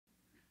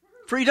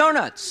Free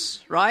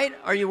donuts, right?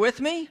 Are you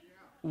with me?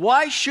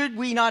 Why should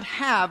we not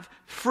have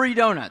free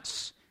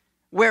donuts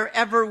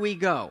wherever we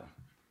go?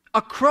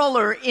 A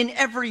cruller in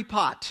every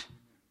pot,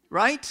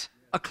 right?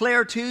 A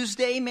Claire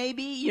Tuesday,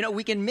 maybe? You know,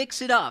 we can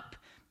mix it up,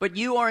 but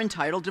you are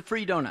entitled to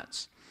free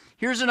donuts.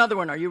 Here's another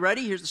one. Are you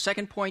ready? Here's the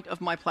second point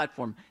of my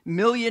platform.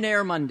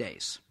 Millionaire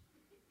Mondays.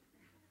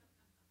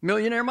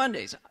 Millionaire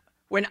Mondays.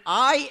 When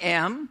I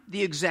am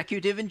the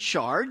executive in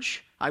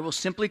charge, I will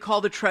simply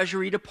call the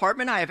Treasury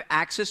Department. I have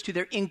access to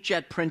their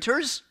inkjet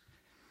printers.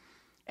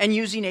 And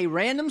using a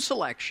random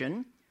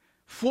selection,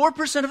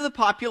 4% of the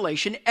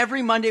population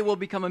every Monday will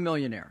become a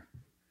millionaire.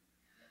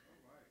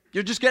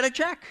 You'll just get a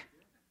check.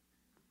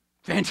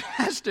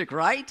 Fantastic,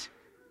 right?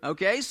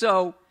 Okay,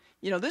 so,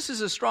 this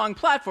is a strong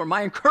platform.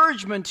 My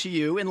encouragement to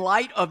you in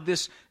light of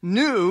this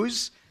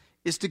news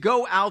is to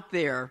go out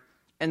there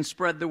and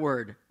spread the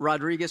word.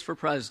 Rodriguez for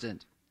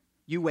president.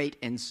 You wait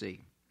and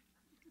see.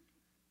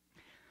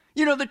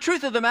 The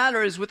truth of the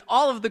matter is, with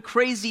all of the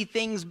crazy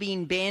things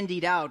being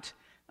bandied out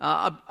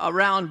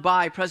around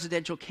by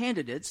presidential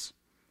candidates,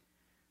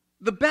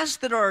 the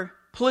best that our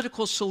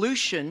political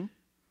solution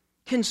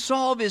can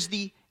solve is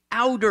the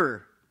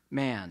outer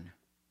man,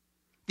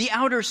 the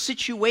outer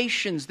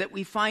situations that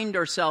we find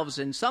ourselves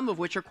in, some of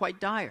which are quite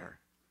dire.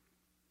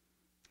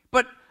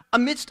 But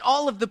amidst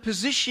all of the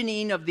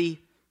positioning of the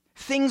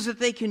things that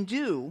they can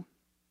do,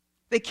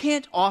 they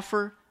can't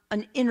offer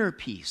an inner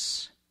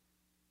peace.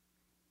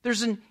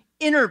 There's an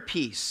inner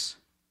peace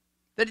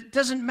that it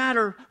doesn't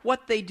matter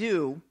what they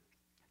do,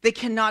 they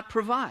cannot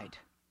provide.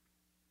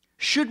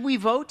 Should we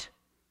vote?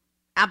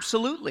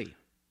 Absolutely.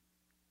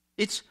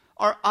 It's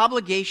our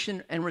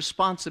obligation and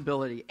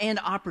responsibility and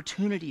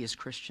opportunity as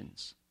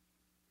Christians.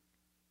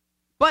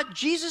 But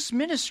Jesus'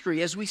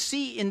 ministry, as we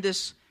see in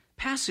this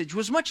passage,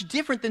 was much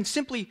different than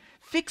simply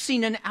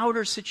fixing an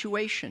outer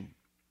situation.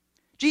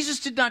 Jesus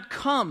did not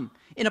come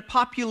in a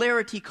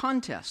popularity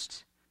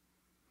contest.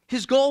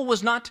 His goal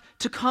was not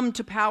to come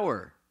to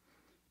power,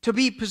 to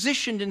be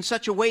positioned in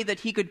such a way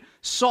that he could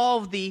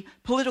solve the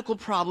political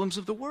problems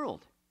of the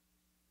world.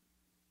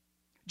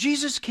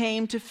 Jesus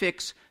came to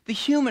fix the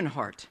human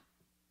heart.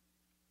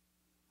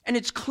 And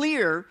it's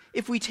clear,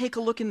 if we take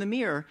a look in the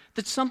mirror,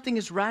 that something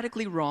is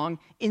radically wrong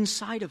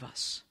inside of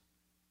us.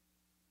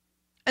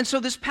 And so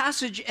this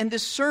passage and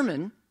this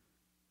sermon,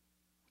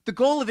 the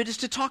goal of it is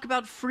to talk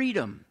about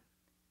freedom.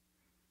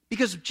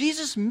 Because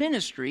Jesus'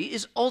 ministry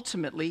is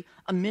ultimately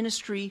a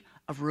ministry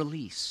of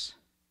release.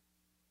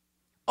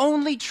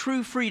 Only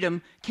true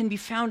freedom can be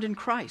found in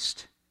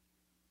Christ.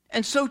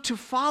 And so to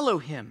follow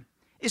him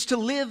is to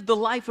live the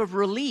life of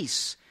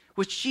release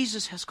which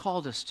Jesus has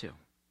called us to.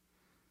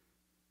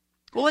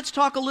 Well, let's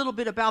talk a little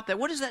bit about that.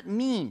 What does that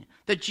mean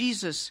that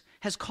Jesus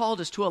has called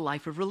us to a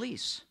life of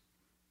release?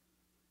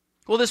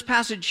 Well, this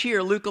passage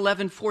here, Luke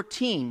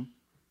 11:14,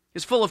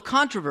 is full of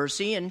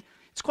controversy, and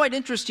it's quite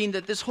interesting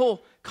that this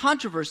whole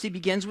controversy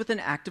begins with an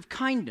act of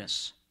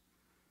kindness.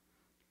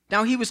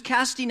 Now, he was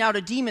casting out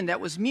a demon that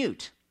was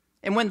mute,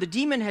 and when the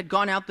demon had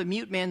gone out, the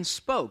mute man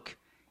spoke,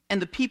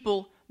 and the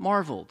people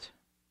marveled.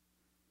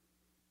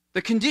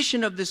 The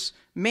condition of this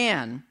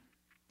man,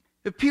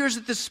 it appears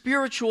that the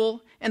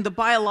spiritual and the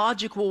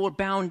biological were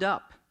bound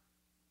up.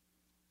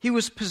 He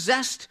was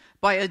possessed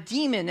by a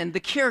demon, and the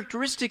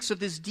characteristics of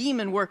this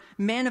demon were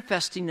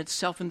manifesting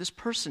itself in this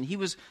person. He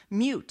was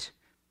mute.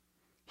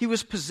 He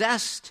was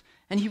possessed,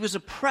 and he was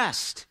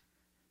oppressed,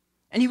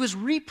 and he was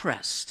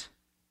repressed.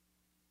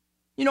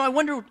 I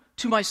wonder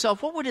to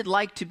myself, what would it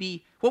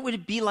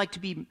be like to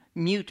be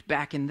mute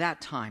back in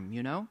that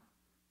time,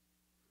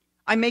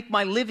 I make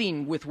my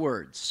living with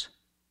words.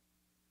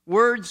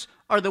 Words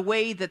are the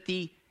way that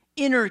the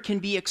inner can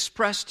be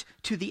expressed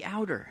to the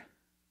outer.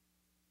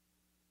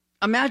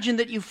 Imagine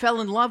that you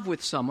fell in love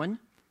with someone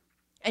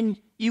and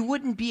you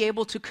wouldn't be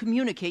able to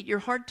communicate your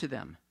heart to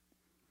them.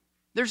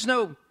 There's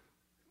no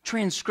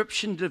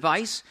transcription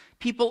device.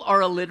 People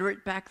are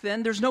illiterate back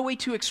then. There's no way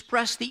to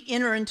express the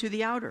inner into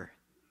the outer.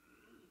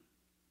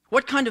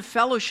 What kind of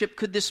fellowship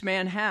could this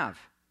man have?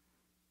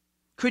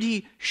 Could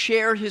he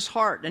share his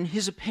heart and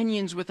his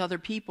opinions with other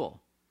people?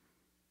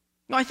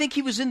 I think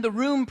he was in the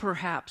room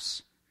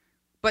perhaps,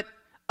 but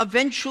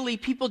eventually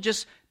people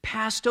just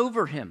passed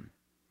over him.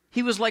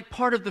 He was like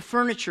part of the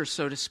furniture,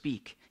 so to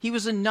speak. He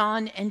was a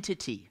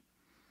non-entity.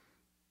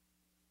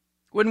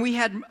 When we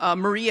had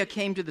Maria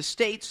came to the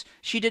States,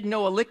 she didn't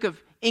know a lick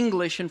of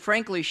English, and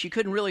frankly, she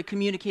couldn't really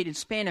communicate in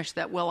Spanish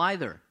that well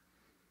either.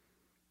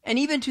 And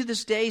even to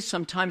this day,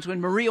 sometimes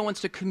when Maria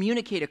wants to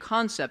communicate a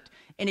concept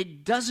and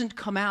it doesn't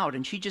come out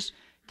and she just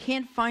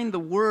can't find the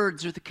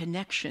words or the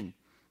connection,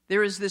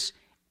 there is this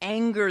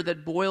anger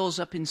that boils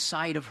up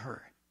inside of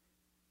her.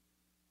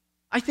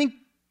 I think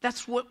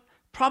that's what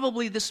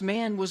probably this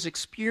man was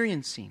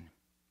experiencing.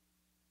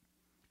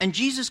 And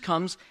Jesus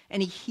comes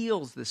and he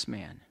heals this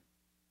man.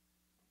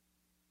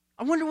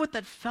 I wonder what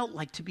that felt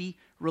like to be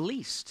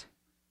released.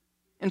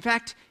 In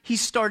fact, he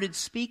started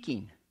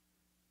speaking.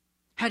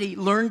 Had he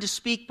learned to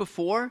speak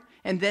before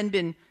and then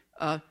been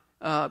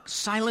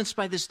silenced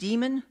by this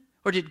demon?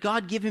 Or did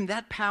God give him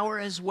that power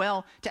as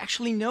well to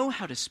actually know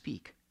how to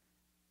speak,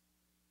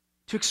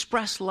 to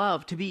express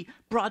love, to be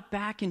brought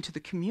back into the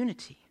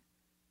community?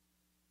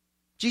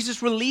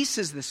 Jesus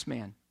releases this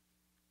man.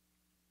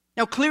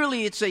 Now,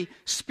 clearly, it's a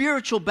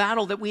spiritual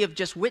battle that we have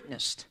just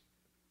witnessed.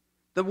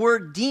 The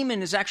word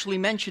demon is actually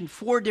mentioned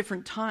 4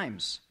 different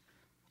times.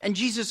 And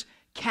Jesus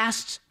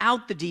casts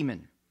out the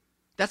demon.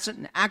 That's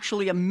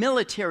actually a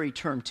military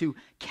term, to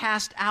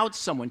cast out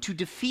someone, to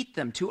defeat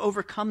them, to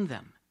overcome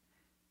them.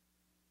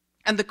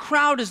 And the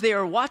crowd, as they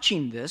are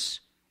watching this,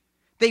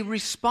 they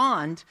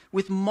respond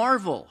with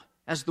marvel,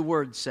 as the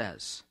word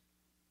says.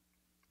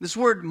 This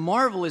word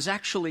marvel is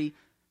actually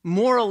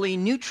morally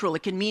neutral.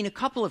 It can mean a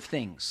couple of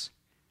things.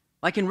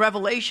 Like in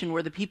Revelation,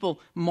 where the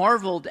people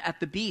marveled at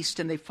the beast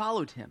and they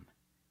followed him.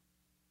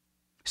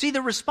 See,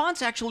 the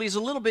response actually is a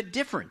little bit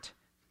different.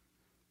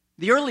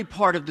 The early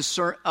part of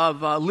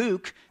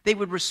Luke, they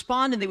would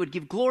respond and they would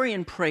give glory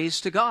and praise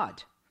to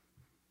God.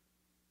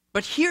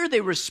 But here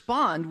they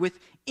respond with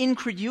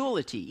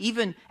incredulity,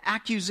 even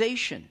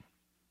accusation.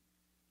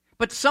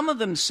 But some of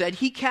them said,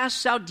 he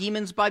casts out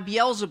demons by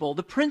Beelzebul,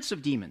 the prince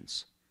of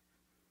demons.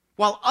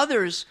 While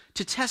others,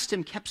 to test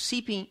him, kept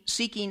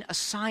seeking a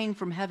sign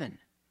from heaven.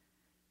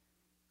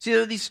 See,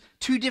 there are these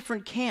 2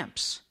 different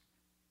camps.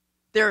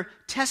 They're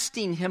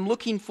testing him,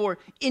 looking for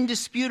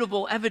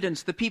indisputable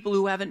evidence, the people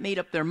who haven't made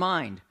up their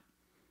mind.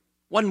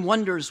 One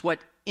wonders what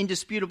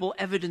indisputable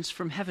evidence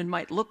from heaven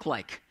might look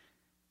like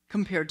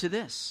compared to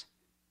this.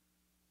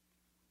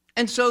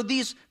 And so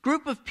these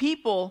group of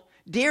people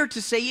dare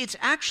to say it's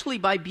actually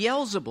by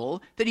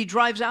Beelzebul that he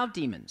drives out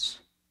demons.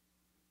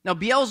 Now,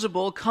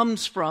 Beelzebul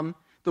comes from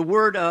the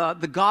word,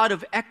 the god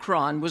of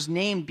Ekron was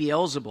named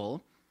Beelzebul.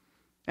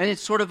 And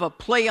it's sort of a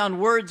play on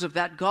words of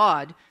that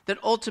god that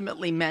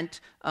ultimately meant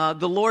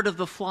the Lord of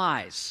the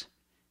Flies.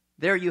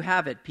 There you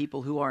have it,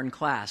 people who are in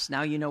class.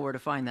 Now you know where to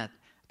find that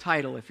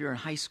title if you're in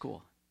high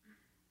school.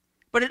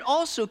 But it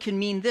also can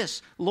mean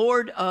this,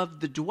 Lord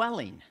of the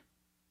Dwelling.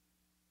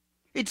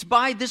 It's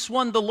by this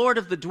one, the Lord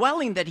of the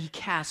Dwelling, that he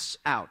casts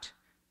out.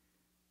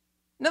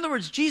 In other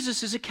words,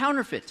 Jesus is a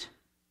counterfeit.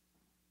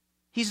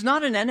 He's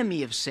not an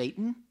enemy of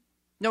Satan.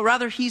 No,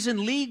 rather, he's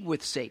in league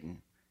with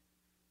Satan.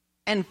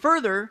 And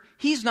further,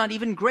 he's not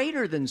even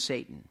greater than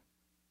Satan.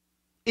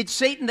 It's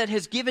Satan that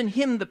has given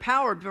him the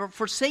power,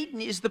 for Satan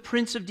is the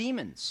prince of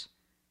demons.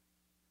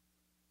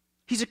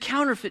 He's a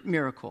counterfeit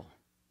miracle.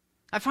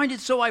 I find it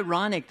so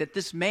ironic that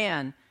this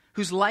man,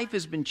 whose life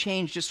has been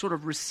changed, just sort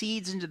of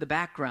recedes into the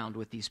background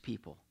with these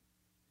people.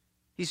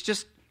 He's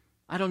just,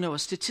 I don't know, a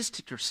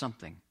statistic or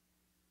something.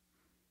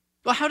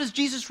 Well, how does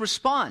Jesus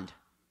respond?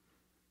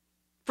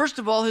 First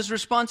of all, his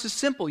response is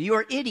simple. You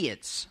are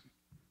idiots.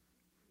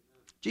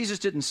 Jesus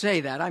didn't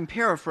say that. I'm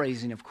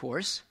paraphrasing, of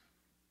course.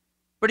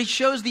 But he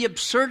shows the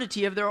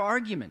absurdity of their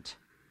argument.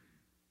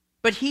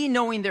 But he,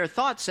 knowing their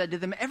thoughts, said to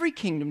them, every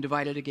kingdom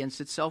divided against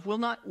itself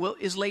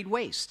is laid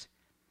waste,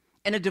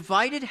 and a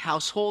divided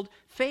household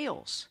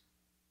fails.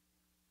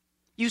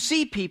 You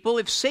see, people,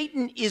 if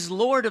Satan is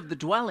Lord of the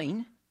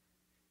dwelling,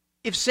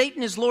 if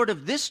Satan is Lord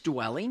of this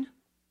dwelling,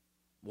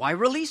 why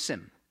release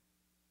him?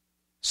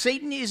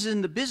 Satan is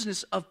in the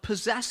business of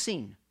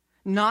possessing,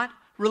 not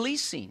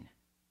releasing.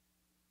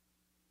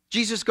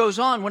 Jesus goes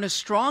on, when a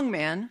strong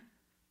man,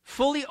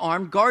 fully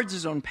armed, guards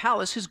his own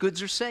palace, his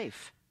goods are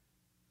safe.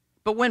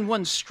 But when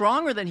one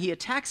stronger than he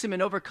attacks him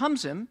and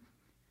overcomes him,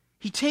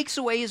 he takes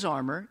away his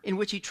armor in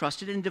which he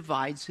trusted and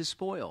divides his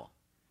spoil.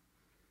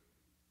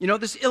 You know,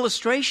 this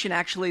illustration,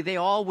 actually, they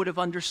all would have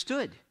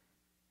understood,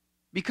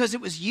 because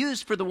it was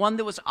used for the one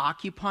that was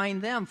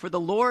occupying them. For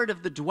the Lord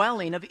of the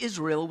dwelling of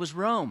Israel was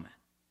Rome.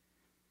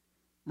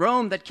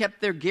 Rome that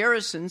kept their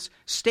garrisons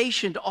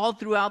stationed all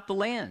throughout the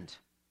land,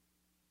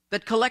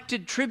 that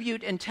collected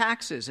tribute and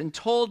taxes and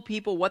told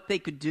people what they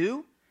could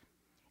do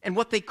and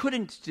what they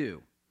couldn't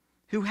do,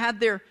 who had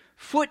their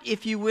foot,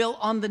 if you will,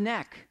 on the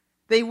neck.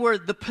 They were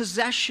the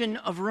possession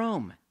of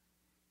Rome.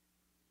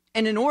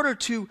 And in order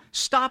to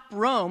stop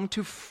Rome,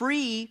 to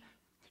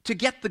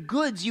get the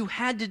goods, you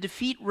had to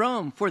defeat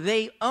Rome, for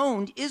they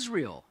owned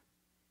Israel.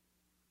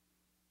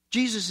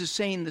 Jesus is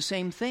saying the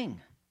same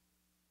thing.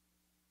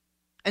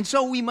 And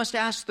so we must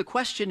ask the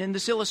question in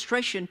this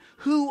illustration,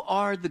 who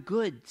are the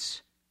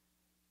goods?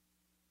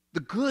 The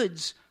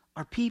goods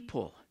are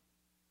people.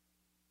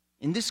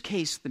 In this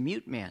case, the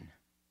mute man.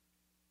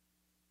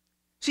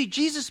 See,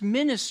 Jesus'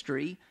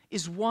 ministry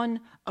is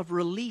one of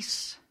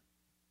release.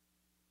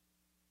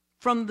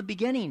 From the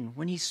beginning,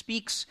 when he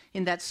speaks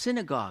in that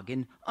synagogue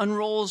and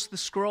unrolls the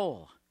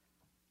scroll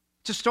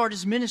to start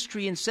his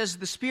ministry and says,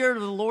 the Spirit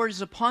of the Lord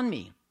is upon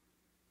me,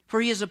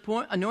 for he has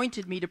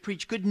anointed me to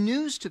preach good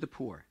news to the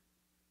poor.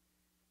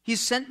 He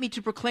has sent me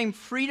to proclaim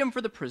freedom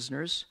for the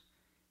prisoners,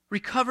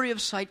 recovery of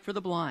sight for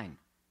the blind,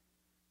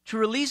 to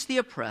release the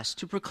oppressed,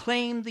 to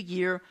proclaim the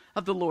year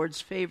of the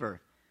Lord's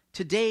favor.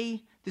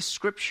 Today, this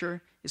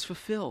scripture is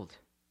fulfilled.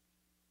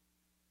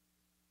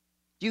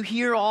 Do you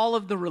hear all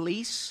of the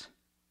release?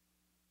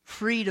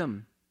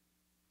 Freedom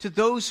to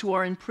those who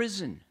are in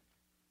prison.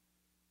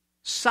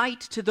 Sight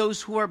to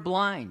those who are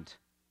blind.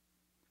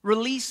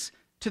 Release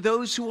to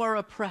those who are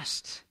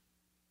oppressed,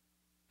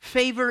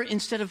 favor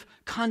instead of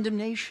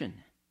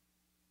condemnation.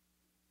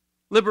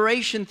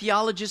 Liberation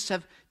theologists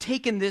have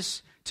taken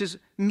this to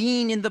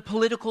mean in the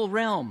political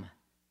realm.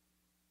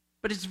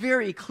 But it's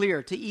very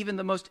clear to even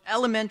the most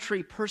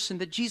elementary person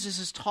that Jesus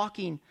is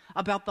talking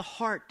about the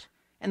heart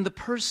and the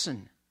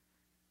person.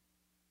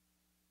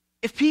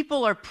 If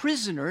people are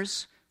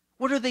prisoners,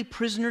 what are they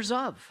prisoners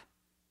of?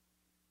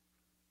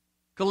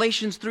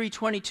 Galatians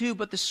 3:22,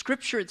 but the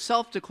Scripture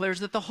itself declares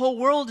that the whole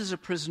world is a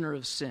prisoner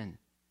of sin,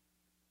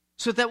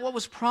 so that what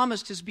was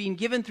promised as being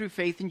given through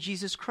faith in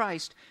Jesus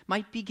Christ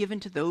might be given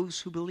to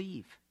those who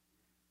believe.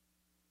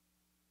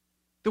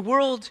 The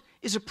world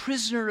is a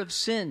prisoner of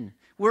sin.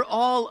 We're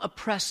all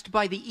oppressed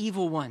by the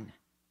evil one.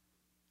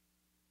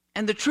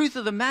 And the truth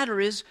of the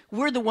matter is,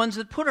 we're the ones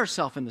that put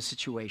ourselves in the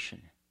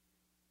situation.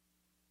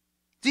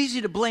 It's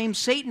easy to blame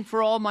Satan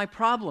for all my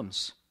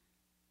problems,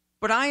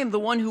 but I am the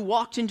one who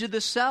walked into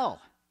the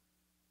cell.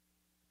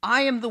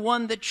 I am the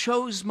one that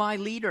chose my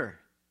leader.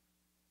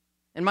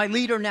 And my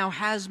leader now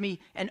has me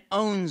and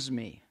owns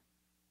me.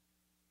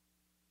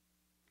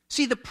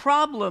 See, the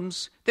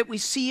problems that we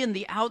see in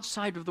the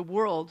outside of the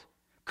world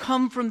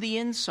come from the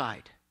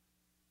inside.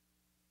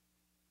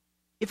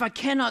 If I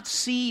cannot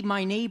see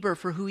my neighbor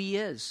for who he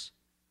is,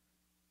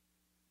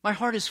 my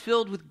heart is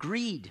filled with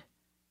greed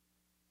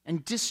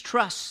and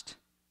distrust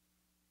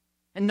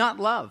and not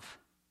love.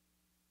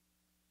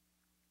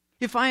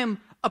 If I am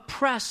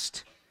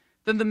oppressed,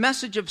 then the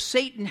message of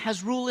Satan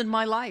has rule in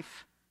my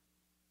life,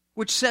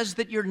 which says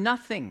that you're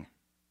nothing.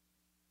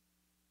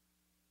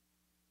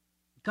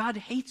 God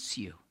hates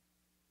you.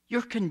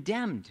 You're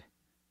condemned.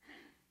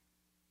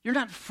 You're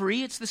not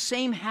free. It's the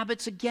same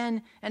habits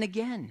again and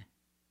again.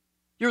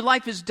 Your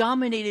life is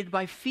dominated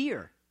by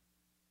fear.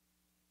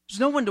 There's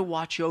no one to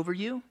watch over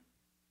you.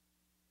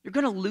 You're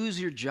going to lose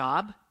your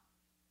job.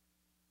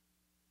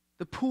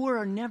 The poor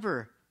are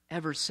never,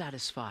 ever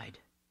satisfied.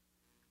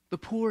 The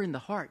poor in the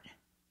heart.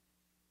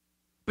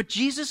 But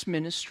Jesus'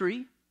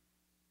 ministry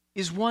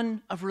is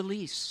one of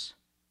release.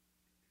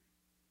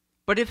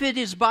 But if it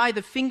is by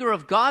the finger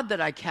of God that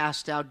I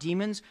cast out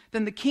demons,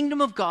 then the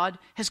kingdom of God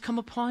has come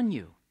upon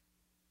you.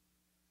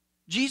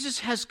 Jesus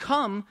has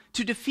come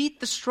to defeat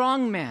the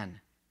strong man.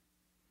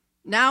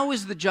 Now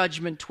is the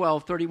judgment,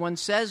 12:31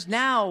 says,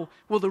 now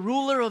will the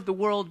ruler of the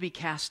world be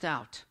cast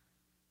out.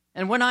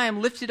 And when I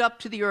am lifted up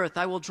to the earth,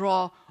 I will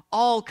draw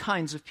all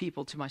kinds of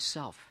people to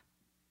myself.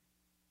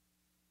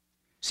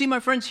 See, my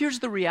friends, here's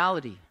the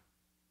reality.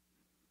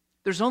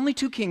 There's only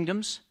two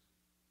kingdoms,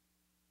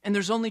 and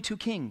there's only two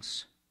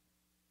kings.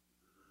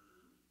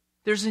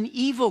 There's an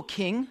evil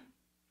king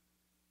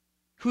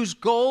whose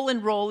goal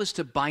and role is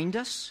to bind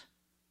us,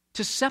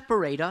 to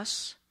separate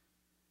us,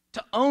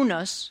 to own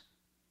us,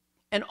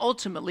 and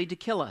ultimately to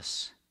kill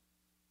us.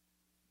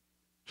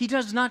 He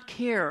does not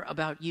care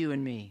about you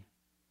and me.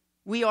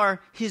 We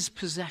are his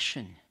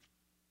possession.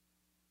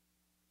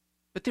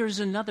 But there is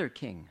another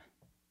king,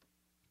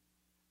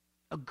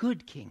 a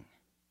good king,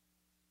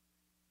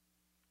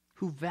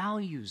 who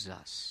values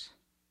us,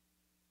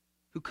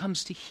 who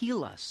comes to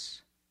heal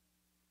us,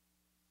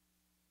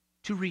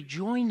 to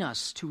rejoin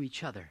us to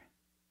each other,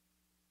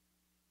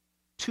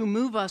 to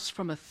move us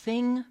from a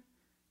thing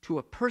to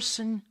a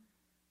person,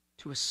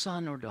 to a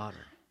son or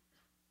daughter.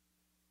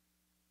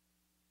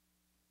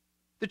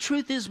 The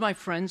truth is, my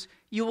friends,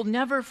 you will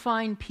never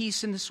find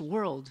peace in this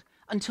world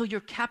until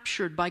you're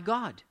captured by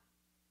God.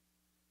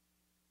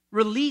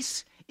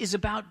 Release is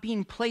about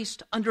being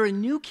placed under a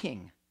new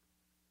king.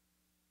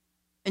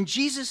 And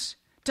Jesus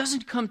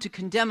doesn't come to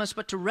condemn us,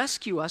 but to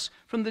rescue us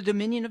from the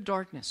dominion of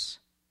darkness.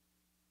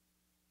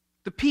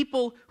 The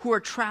people who are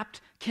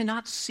trapped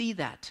cannot see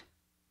that.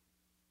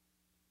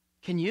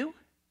 Can you?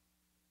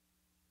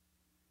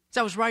 As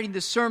I was writing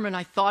this sermon,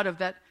 I thought of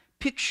that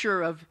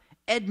picture of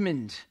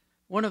Edmund,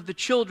 one of the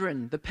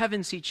children, the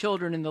Pevensey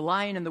children in The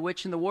Lion and the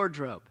Witch and the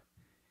Wardrobe.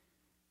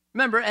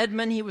 Remember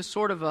Edmund? He was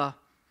sort of a,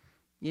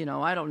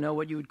 I don't know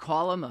what you would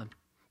call him, a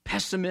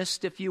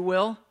pessimist, if you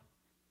will.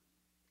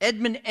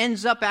 Edmund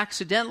ends up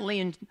accidentally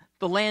in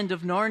the land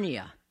of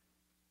Narnia.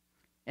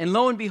 And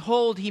lo and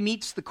behold, he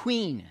meets the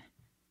queen.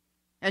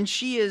 And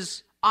she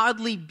is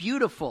oddly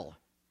beautiful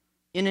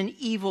in an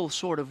evil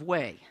sort of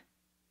way.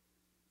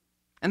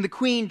 And the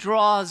queen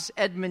draws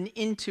Edmund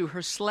into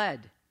her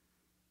sled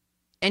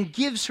and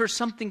gives her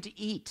something to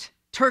eat,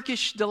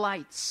 Turkish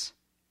delights.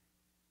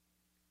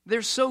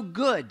 They're so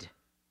good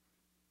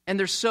and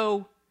they're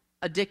so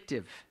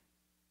addictive.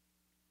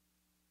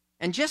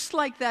 And just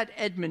like that,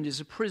 Edmund is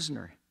a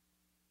prisoner.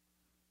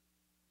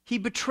 He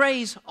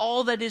betrays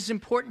all that is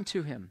important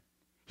to him.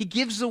 He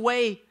gives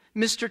away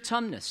Mr.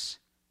 Tumnus.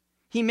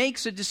 He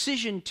makes a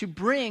decision to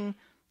bring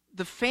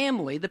the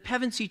family, the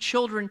Pevensey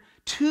children,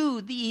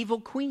 to the evil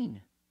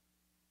queen.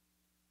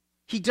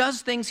 He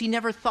does things he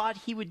never thought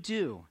he would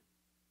do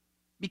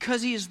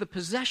because he is the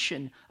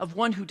possession of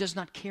one who does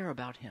not care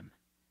about him.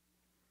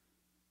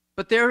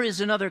 But there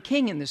is another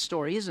king in this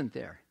story, isn't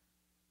there?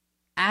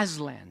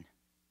 Aslan.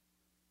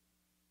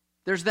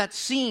 There's that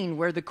scene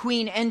where the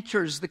queen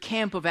enters the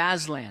camp of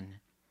Aslan.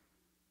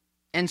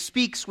 and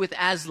speaks with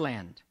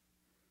Aslan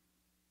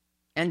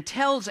and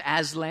tells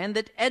Aslan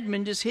that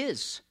Edmund is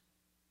his.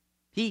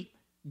 He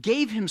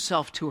gave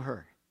himself to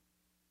her.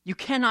 You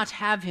cannot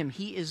have him.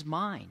 He is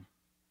mine.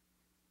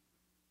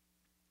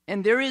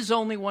 And there is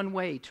only one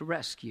way to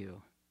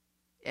rescue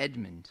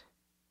Edmund.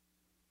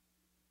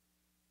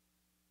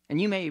 And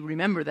you may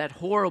remember that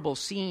horrible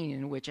scene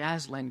in which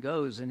Aslan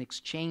goes and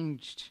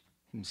exchanged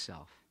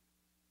himself.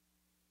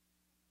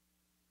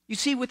 You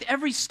see, with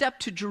every step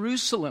to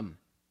Jerusalem,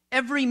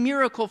 every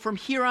miracle from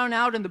here on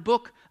out in the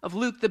book of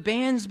Luke, the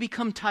bands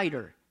become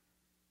tighter.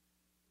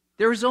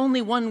 There is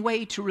only one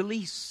way to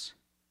release.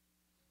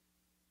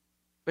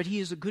 But he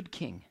is a good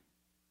king.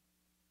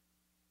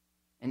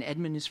 And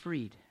Edmund is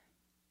freed.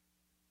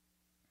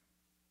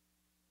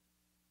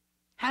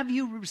 Have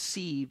you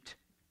received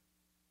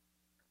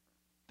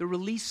the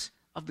release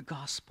of the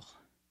gospel?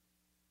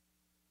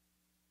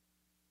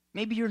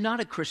 Maybe you're not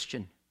a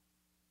Christian.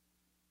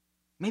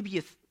 Maybe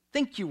you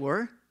think you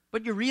were,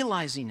 but you're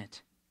realizing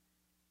it.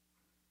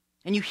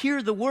 And you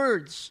hear the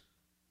words,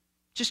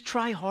 just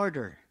try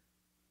harder.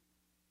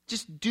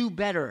 Just do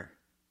better.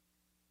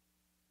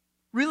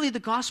 Really, the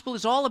gospel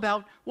is all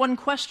about one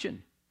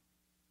question.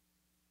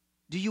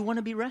 Do you want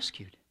to be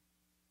rescued?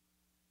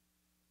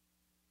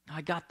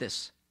 I got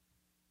this.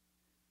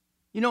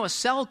 You know, a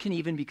cell can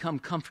even become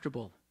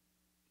comfortable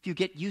if you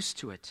get used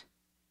to it.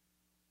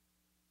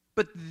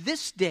 But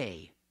this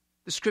day,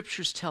 the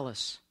scriptures tell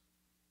us,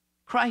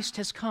 Christ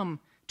has come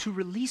to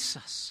release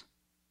us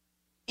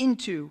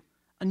into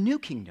a new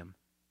kingdom,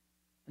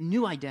 a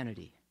new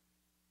identity.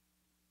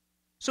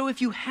 So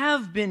if you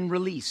have been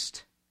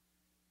released,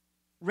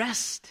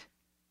 rest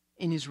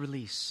in his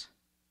release.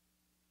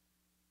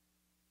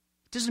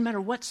 It doesn't matter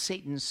what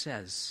Satan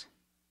says.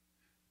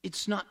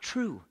 It's not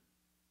true.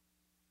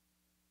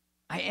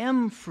 I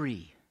am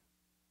free.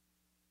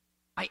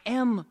 I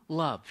am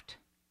loved.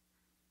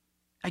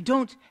 I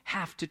don't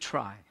have to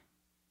try.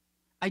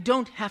 I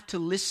don't have to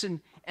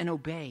listen and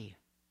obey.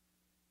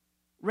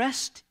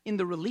 Rest in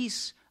the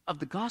release of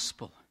the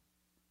gospel.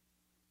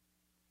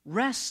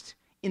 Rest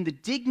in the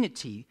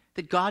dignity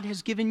that God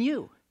has given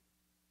you.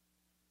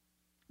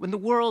 When the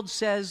world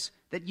says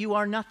that you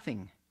are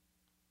nothing,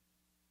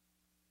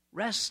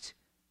 rest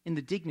in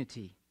the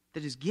dignity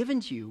that is given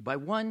to you by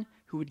one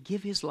who would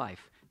give his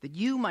life, that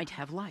you might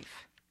have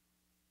life.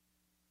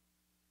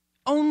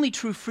 Only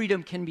true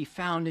freedom can be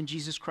found in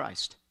Jesus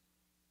Christ.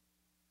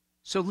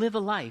 So live a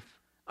life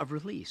of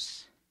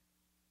release.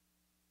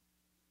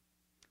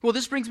 Well,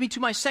 this brings me to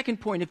my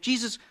second point. If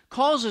Jesus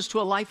calls us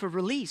to a life of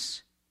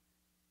release,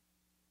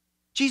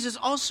 Jesus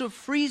also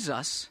frees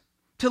us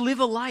to live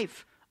a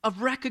life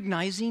of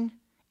recognizing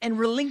and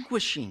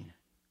relinquishing.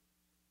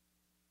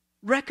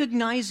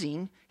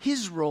 Recognizing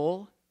his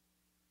role,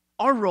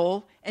 our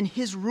role, and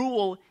his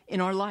rule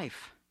in our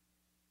life.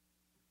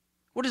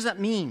 What does that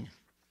mean?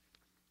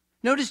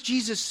 Notice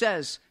Jesus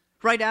says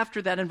right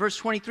after that in verse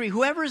 23,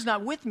 whoever is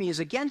not with me is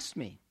against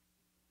me,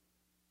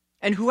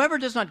 and whoever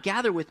does not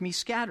gather with me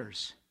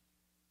scatters.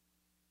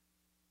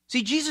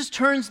 See, Jesus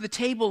turns the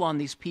table on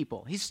these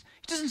people. He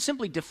doesn't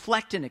simply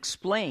deflect and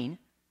explain.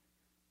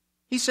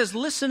 He says,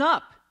 listen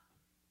up.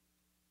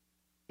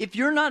 If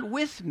you're not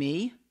with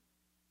me,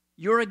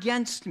 you're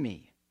against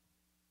me.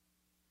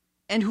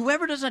 And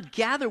whoever does not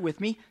gather with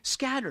me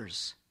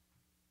scatters.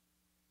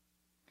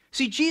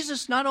 See,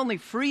 Jesus not only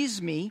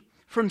frees me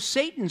from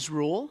Satan's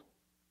rule,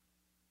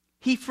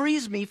 he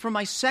frees me from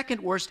my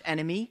second worst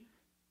enemy,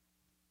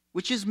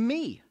 which is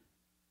me.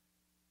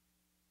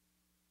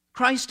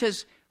 Christ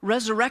has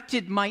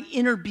resurrected my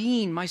inner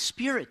being, my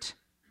spirit.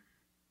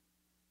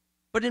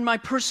 But in my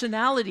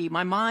personality,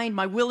 my mind,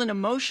 my will and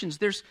emotions,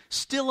 there's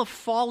still a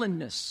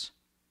fallenness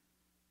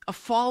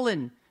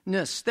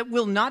that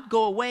will not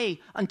go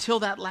away until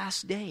that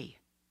last day.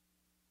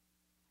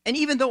 And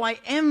even though I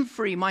am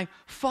free, my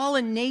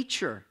fallen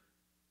nature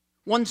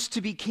wants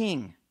to be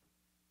king.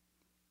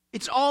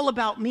 It's all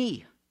about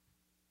me.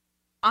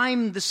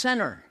 I'm the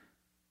center.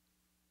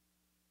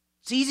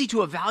 It's easy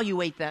to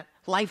evaluate that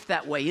life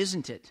that way,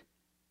 isn't it?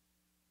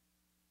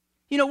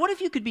 You know, what if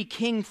you could be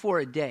king for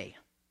a day?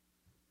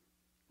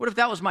 What if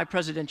that was my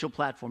presidential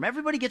platform?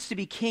 Everybody gets to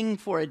be king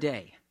for a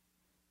day.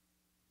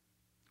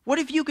 What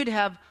if you could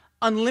have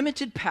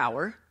unlimited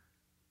power,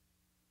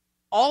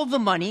 all the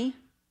money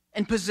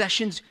and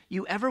possessions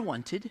you ever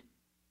wanted,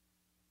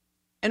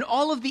 and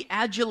all of the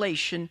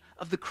adulation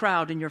of the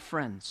crowd and your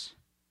friends?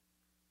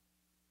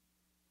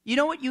 You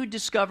know what you would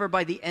discover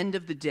by the end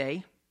of the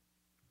day?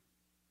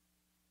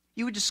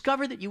 You would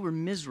discover that you were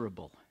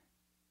miserable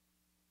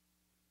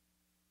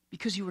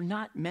because you were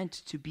not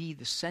meant to be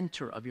the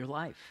center of your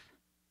life.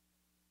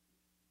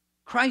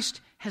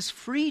 Christ has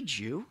freed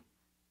you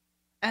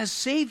as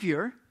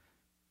Savior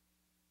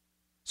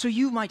so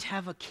you might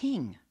have a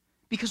king.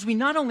 Because we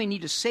not only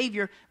need a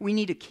Savior, we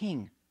need a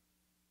king.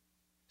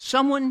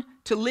 Someone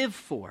to live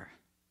for.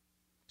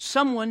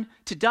 Someone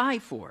to die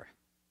for.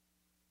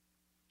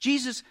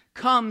 Jesus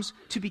comes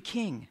to be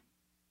king.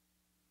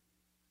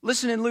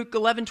 Listen in Luke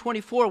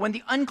 11:24, when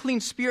the unclean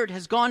spirit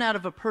has gone out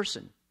of a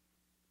person,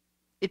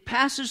 It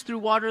passes through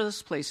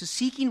waterless places,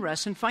 seeking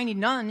rest, and finding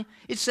none,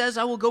 it says,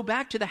 I will go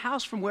back to the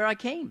house from where I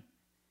came.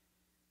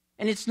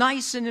 And it's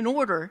nice and in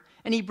order,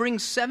 and he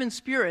brings 7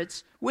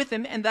 spirits with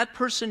him, and that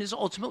person is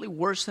ultimately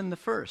worse than the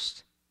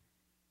first.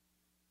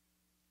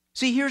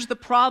 See, here's the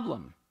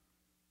problem.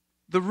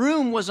 The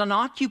room was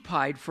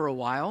unoccupied for a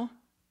while,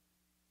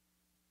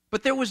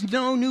 but there was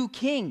no new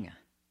king.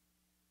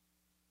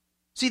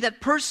 See,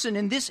 that person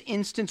in this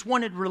instance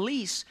wanted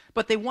release,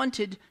 but they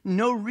wanted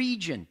no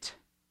regent.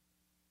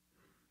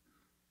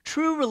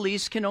 True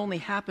release can only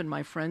happen,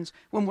 my friends,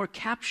 when we're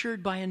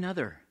captured by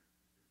another.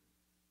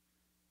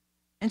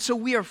 And so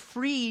we are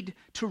freed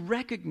to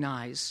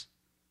recognize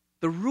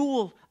the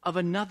rule of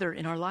another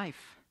in our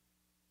life.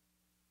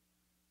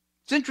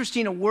 It's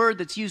interesting, a word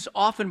that's used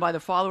often by the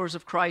followers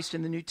of Christ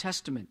in the New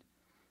Testament.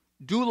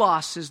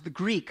 Doulos is the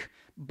Greek,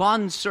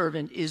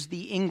 bondservant is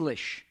the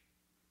English.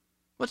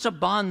 What's a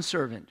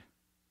bondservant?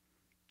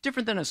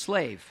 Different than a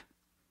slave.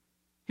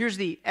 Here's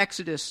the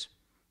Exodus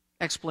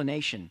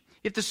explanation.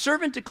 If the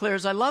servant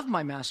declares, I love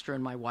my master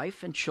and my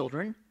wife and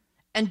children,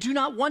 and do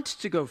not want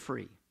to go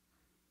free,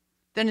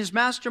 then his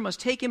master must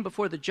take him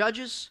before the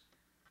judges.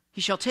 He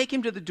shall take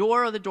him to the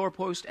door of the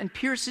doorpost and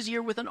pierce his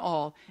ear with an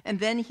awl, and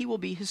then he will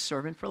be his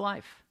servant for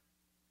life.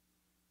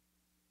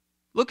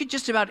 Look at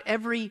just about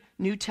every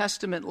New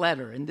Testament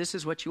letter, and this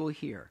is what you will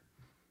hear.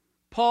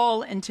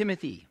 Paul and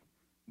Timothy,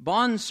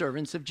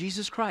 bondservants of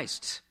Jesus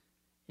Christ,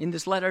 in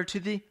this letter to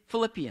the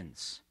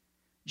Philippians.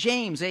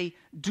 James, a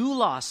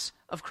doulos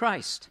of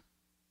Christ.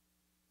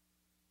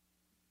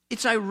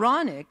 It's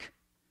ironic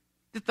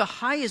that the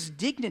highest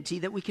dignity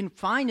that we can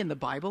find in the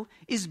Bible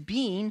is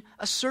being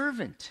a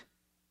servant.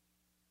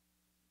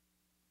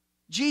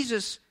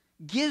 Jesus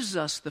gives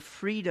us the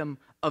freedom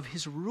of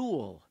his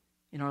rule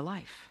in our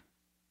life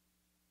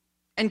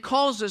and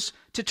calls us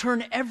to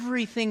turn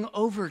everything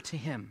over to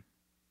him.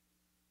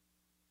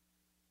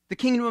 The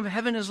kingdom of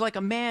heaven is like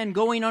a man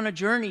going on a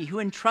journey who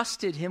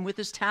entrusted him with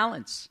his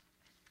talents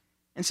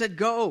and said,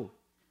 go,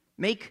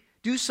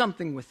 do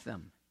something with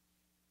them.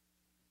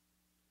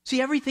 See,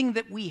 everything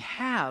that we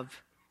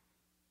have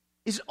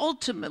is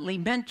ultimately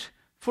meant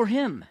for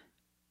him.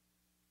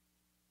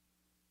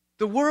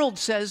 The world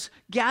says,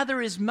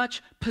 gather as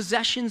much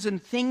possessions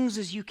and things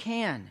as you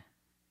can.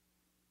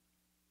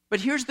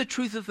 But here's the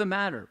truth of the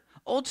matter.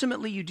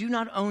 Ultimately, you do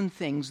not own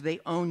things,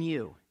 they own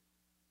you.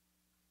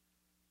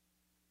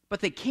 But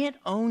they can't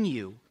own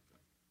you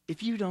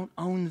if you don't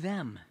own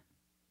them.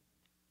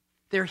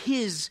 They're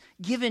his,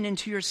 given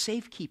into your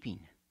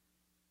safekeeping.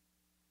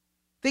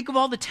 Think of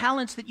all the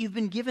talents that you've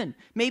been given.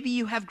 Maybe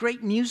you have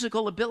great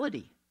musical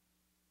ability.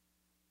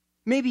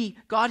 Maybe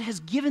God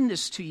has given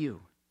this to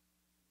you.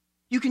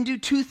 You can do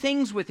 2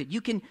 things with it.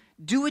 You can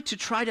do it to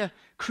try to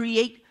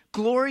create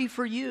glory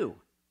for you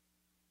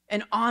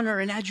and honor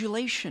and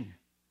adulation.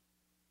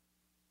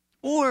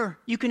 Or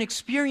you can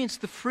experience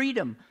the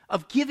freedom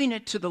of giving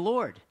it to the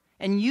Lord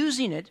and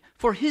using it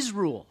for his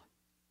rule.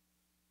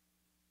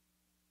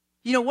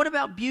 You know, what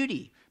about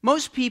beauty?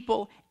 Most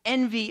people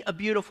envy a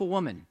beautiful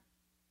woman.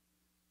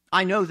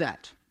 I know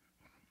that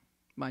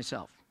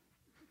myself.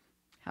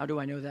 How do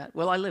I know that?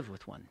 Well, I live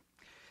with one.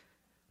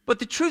 But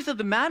the truth of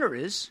the matter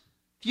is,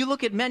 if you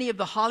look at many of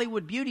the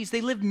Hollywood beauties,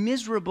 they live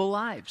miserable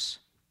lives.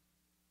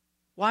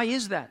 Why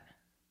is that?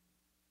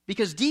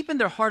 Because deep in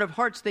their heart of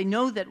hearts, they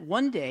know that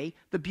one day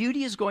the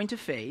beauty is going to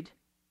fade.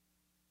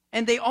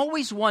 And they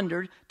always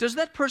wondered, does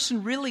that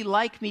person really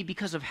like me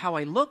because of how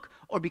I look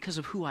or because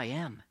of who I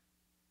am?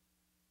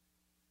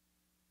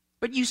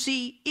 But you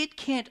see, it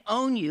can't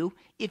own you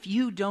if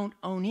you don't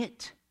own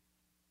it.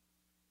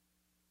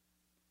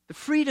 The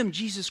freedom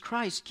Jesus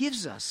Christ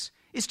gives us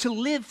is to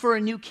live for a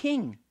new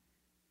king.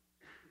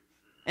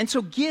 And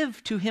so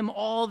give to him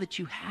all that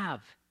you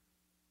have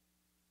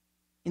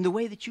in the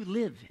way that you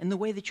live, in the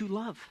way that you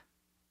love.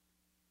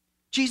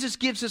 Jesus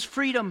gives us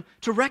freedom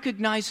to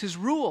recognize his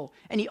rule,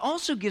 and he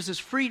also gives us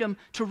freedom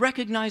to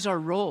recognize our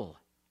role.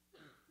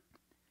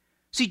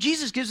 See,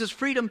 Jesus gives us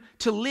freedom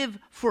to live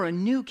for a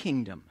new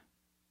kingdom.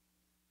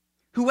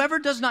 Whoever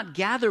does not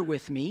gather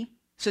with me,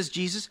 says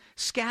Jesus,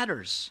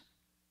 scatters.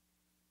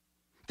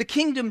 The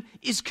kingdom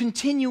is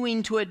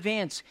continuing to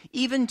advance,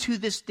 even to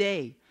this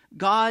day.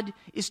 God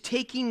is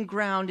taking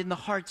ground in the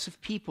hearts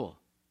of people.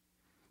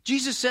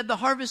 Jesus said the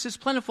harvest is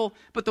plentiful,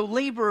 but the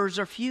laborers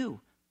are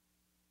few.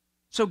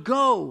 So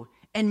go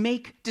and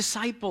make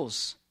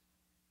disciples.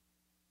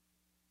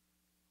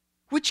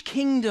 Which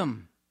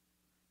kingdom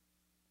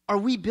are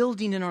we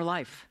building in our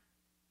life?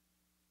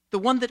 The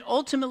one that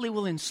ultimately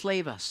will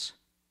enslave us?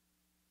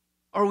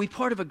 Or are we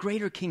part of a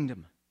greater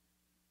kingdom?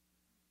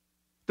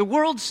 The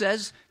world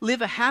says,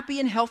 live a happy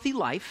and healthy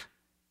life.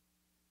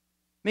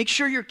 Make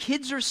sure your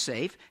kids are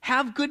safe.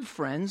 Have good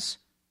friends.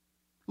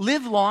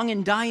 Live long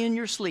and die in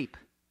your sleep.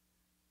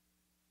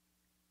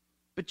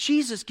 But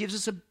Jesus gives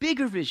us a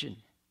bigger vision.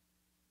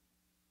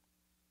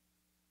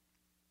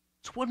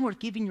 It's one worth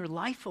giving your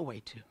life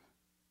away to.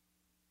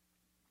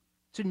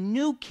 It's a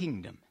new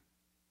kingdom.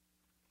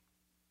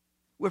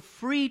 We're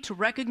free to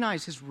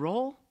recognize his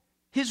role,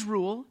 his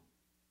rule,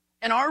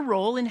 and our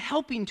role in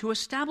helping to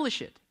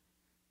establish it.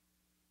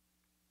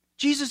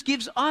 Jesus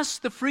gives us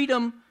the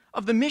freedom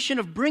of the mission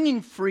of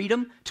bringing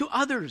freedom to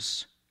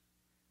others.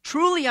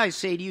 Truly, I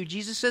say to you,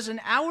 Jesus says,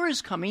 an hour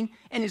is coming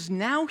and is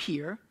now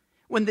here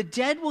when the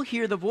dead will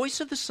hear the voice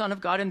of the Son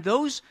of God, and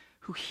those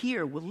who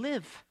hear will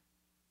live.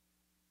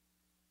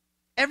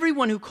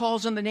 Everyone who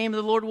calls on the name of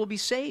the Lord will be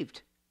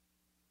saved.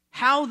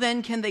 How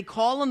then can they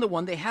call on the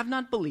one they have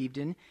not believed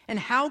in? And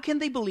how can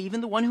they believe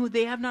in the one who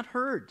they have not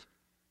heard?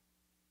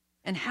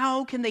 And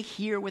how can they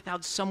hear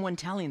without someone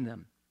telling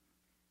them?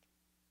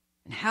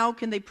 And how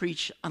can they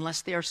preach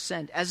unless they are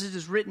sent? As it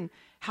is written,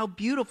 how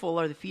beautiful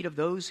are the feet of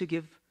those who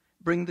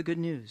bring the good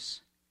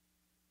news.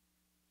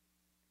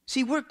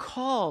 See, we're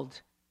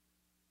called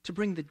to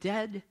bring the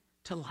dead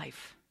to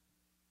life,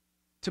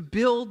 to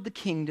build the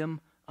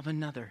kingdom of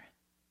another.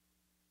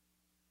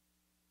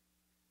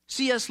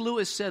 C.S.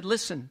 Lewis said,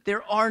 listen,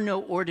 there are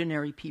no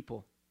ordinary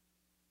people.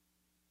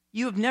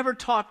 You have never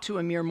talked to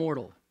a mere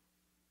mortal.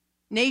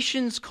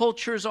 Nations,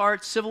 cultures,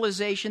 arts,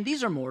 civilization,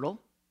 these are mortal.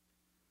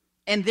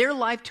 And their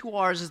life to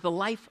ours is the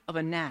life of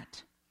a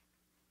gnat.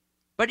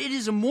 But it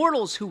is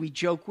immortals who we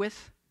joke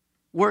with,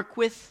 work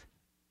with,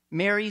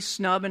 marry,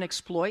 snub, and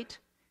exploit.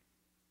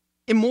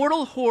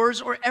 Immortal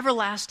horrors or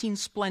everlasting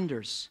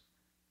splendors.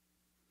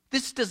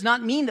 This does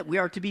not mean that we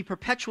are to be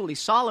perpetually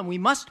solemn. We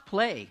must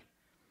play.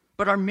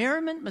 But our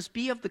merriment must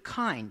be of the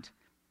kind,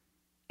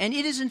 and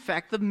it is in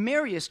fact the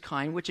merriest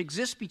kind which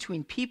exists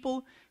between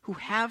people who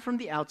have from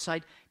the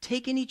outside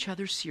taken each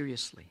other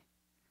seriously.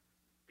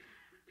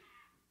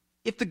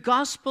 If the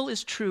gospel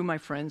is true, my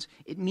friends,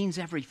 it means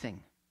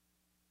everything.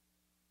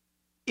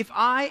 If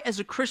I, as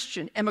a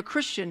Christian, am a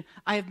Christian,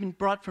 I have been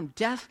brought from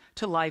death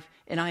to life,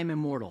 and I am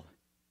immortal.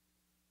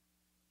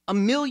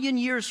 1,000,000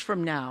 years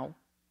from now,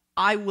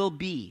 I will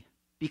be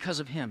because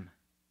of him.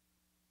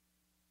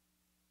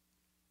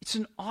 It's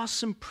an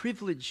awesome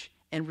privilege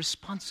and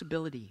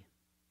responsibility.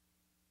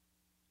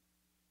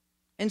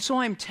 And so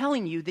I'm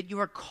telling you that you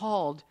are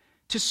called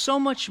to so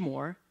much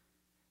more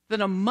than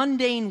a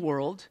mundane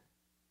world,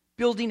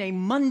 building a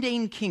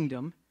mundane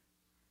kingdom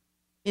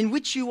in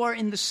which you are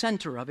in the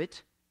center of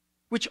it,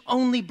 which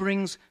only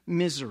brings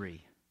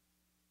misery.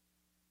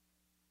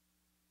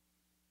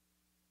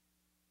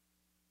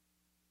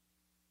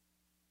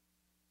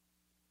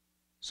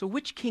 So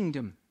which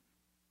kingdom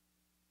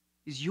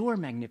is your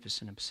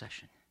magnificent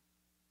obsession?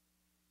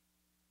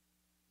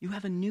 You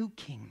have a new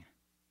king.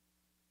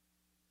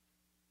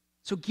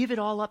 So give it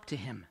all up to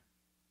him.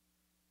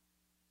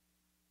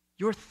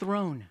 Your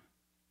throne,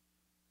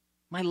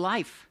 my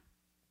life,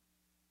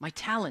 my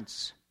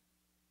talents,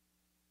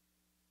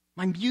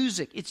 my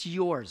music, it's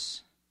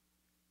yours.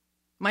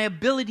 My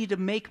ability to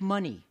make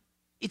money,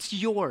 it's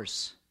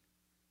yours.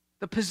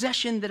 The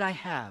possession that I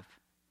have,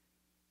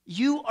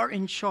 you are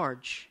in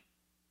charge.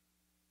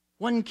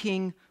 One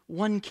king,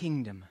 one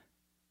kingdom.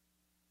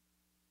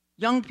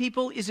 Young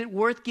people, is it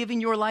worth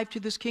giving your life to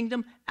this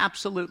kingdom?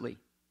 Absolutely.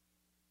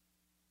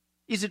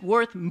 Is it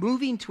worth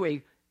moving to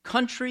a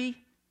country,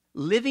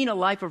 living a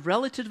life of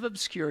relative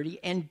obscurity,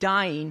 and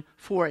dying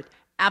for it?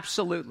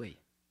 Absolutely.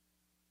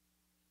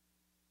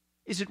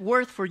 Is it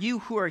worth for you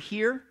who are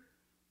here,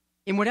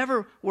 in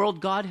whatever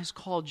world God has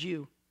called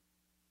you,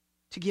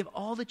 to give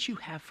all that you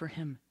have for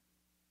him?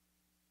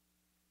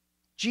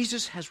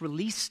 Jesus has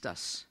released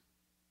us.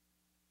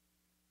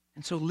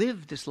 And so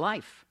live this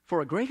life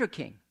for a greater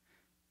king,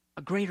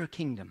 a greater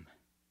kingdom.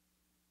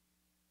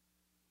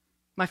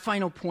 My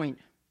final point,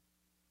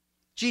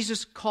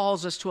 Jesus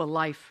calls us to a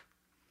life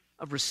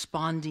of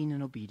responding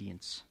in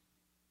obedience.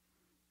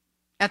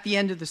 At the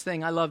end of this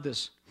thing, I love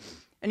this.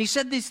 And he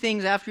said these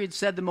things after he had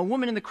said them. A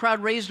woman in the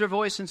crowd raised her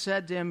voice and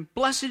said to him,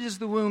 "Blessed is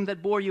the womb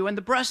that bore you and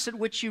the breasts at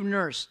which you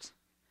nursed."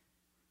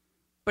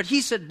 But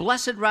he said,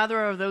 "Blessed rather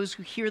are those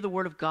who hear the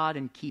word of God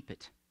and keep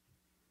it."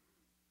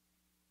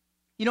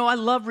 You know, I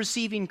love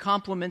receiving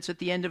compliments at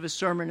the end of a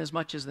sermon as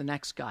much as the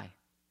next guy.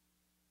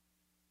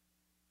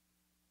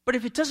 But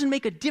if it doesn't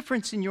make a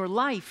difference in your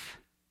life,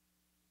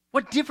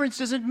 what difference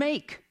does it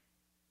make?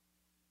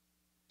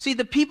 See,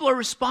 the people are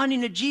responding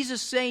to Jesus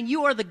saying,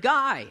 "You are the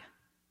guy."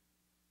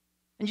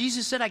 And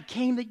Jesus said, "I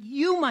came that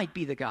you might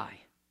be the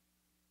guy."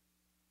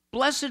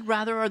 Blessed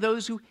rather are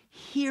those who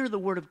hear the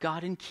word of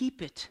God and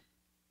keep it.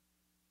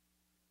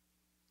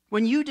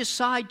 When you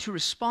decide to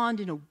respond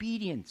in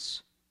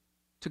obedience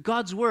to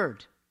God's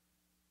word,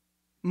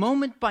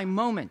 moment by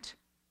moment,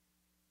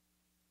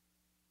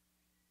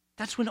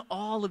 that's when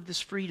all of this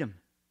freedom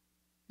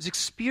is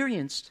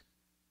experienced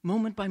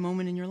moment by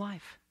moment in your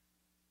life.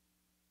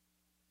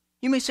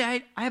 You may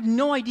say, I have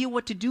no idea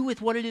what to do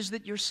with what it is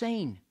that you're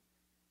saying.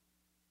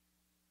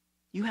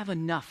 You have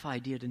enough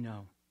idea to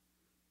know.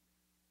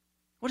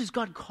 What is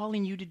God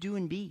calling you to do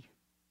and be?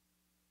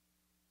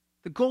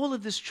 The goal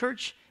of this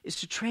church is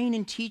to train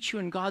and teach you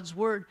in God's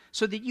word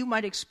so that you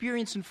might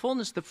experience in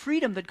fullness the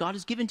freedom that God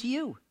has given to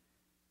you.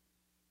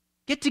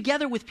 Get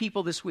together with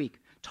people this week.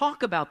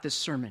 Talk about this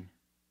sermon.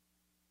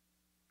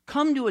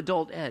 Come to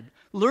Adult Ed.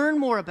 Learn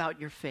more about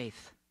your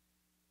faith.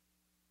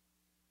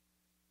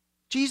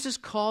 Jesus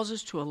calls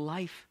us to a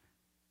life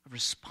of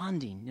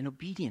responding in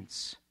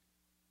obedience.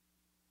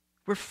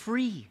 We're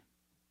free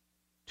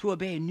to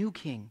obey a new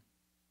king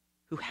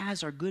who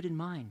has our good in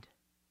mind.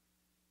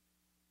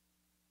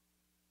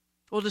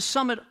 Well, to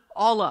sum it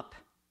all up,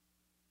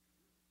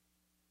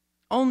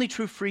 only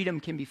true freedom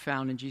can be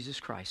found in Jesus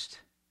Christ.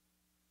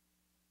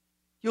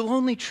 You'll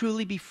only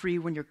truly be free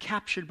when you're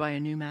captured by a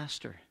new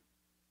master.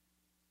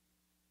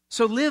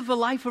 So live a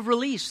life of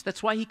release.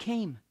 That's why he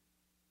came.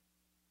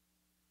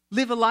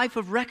 Live a life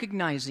of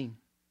recognizing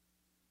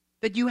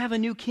that you have a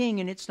new king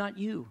and it's not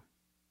you.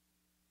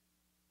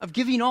 Of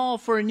giving all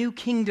for a new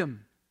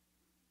kingdom.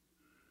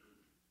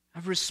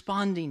 Of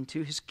responding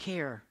to his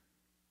care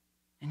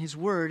and his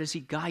word as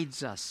he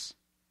guides us.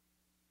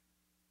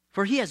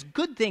 For he has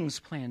good things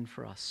planned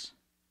for us.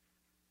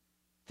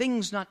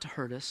 Things not to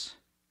hurt us.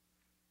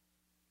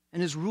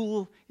 And his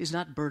rule is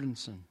not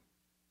burdensome.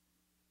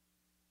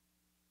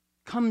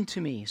 Come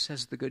to me,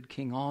 says the good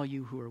king, all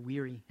you who are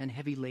weary and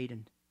heavy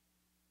laden,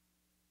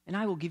 and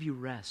I will give you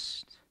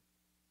rest.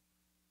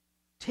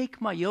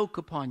 Take my yoke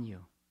upon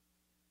you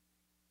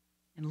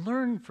and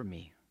learn from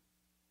me,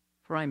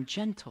 for I am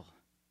gentle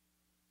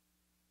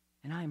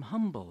and I am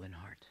humble in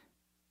heart,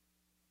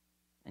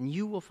 and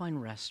you will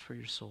find rest for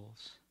your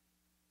souls.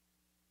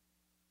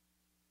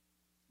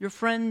 Your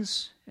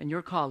friends and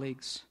your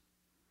colleagues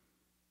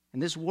in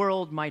this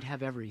world might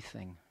have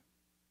everything.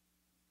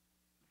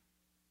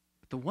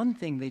 But the one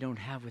thing they don't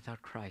have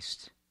without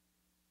Christ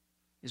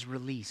is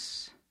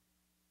release.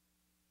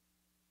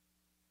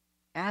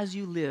 As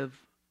you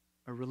live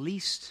a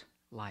released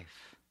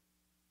life,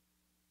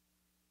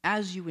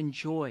 as you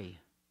enjoy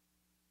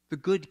the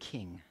good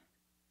King,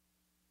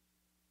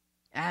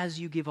 as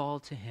you give all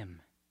to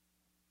him,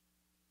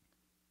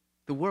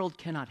 the world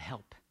cannot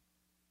help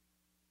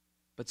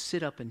but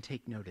sit up and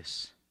take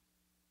notice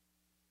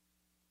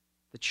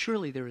that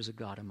surely there is a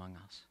God among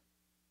us.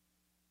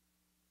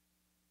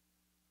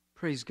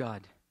 Praise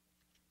God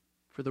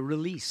for the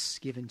release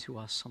given to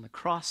us on the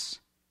cross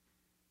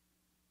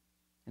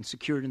and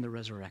secured in the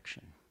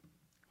resurrection.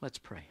 Let's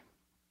pray.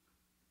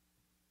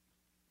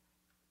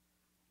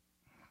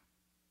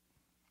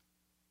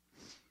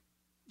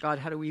 God,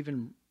 how do we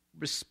even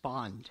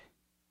respond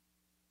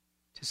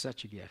to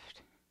such a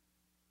gift?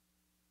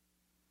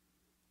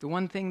 The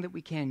one thing that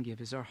we can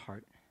give is our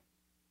heart,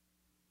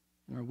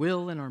 and our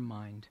will and our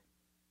mind.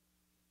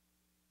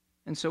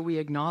 And so we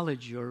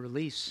acknowledge your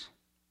release.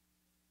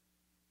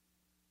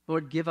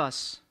 Lord, give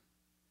us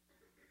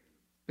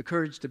the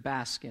courage to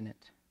bask in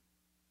it,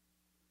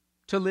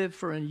 to live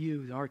for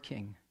you, our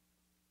King,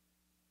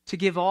 to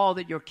give all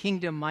that your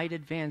kingdom might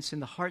advance in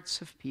the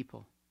hearts of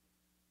people,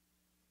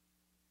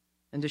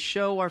 and to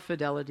show our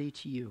fidelity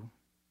to you,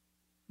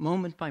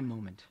 moment by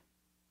moment,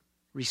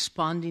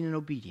 responding in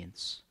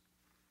obedience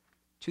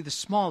to the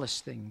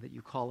smallest thing that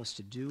you call us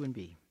to do and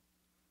be.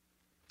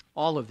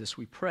 All of this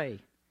we pray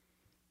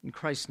in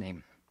Christ's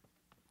name.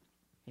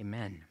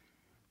 Amen.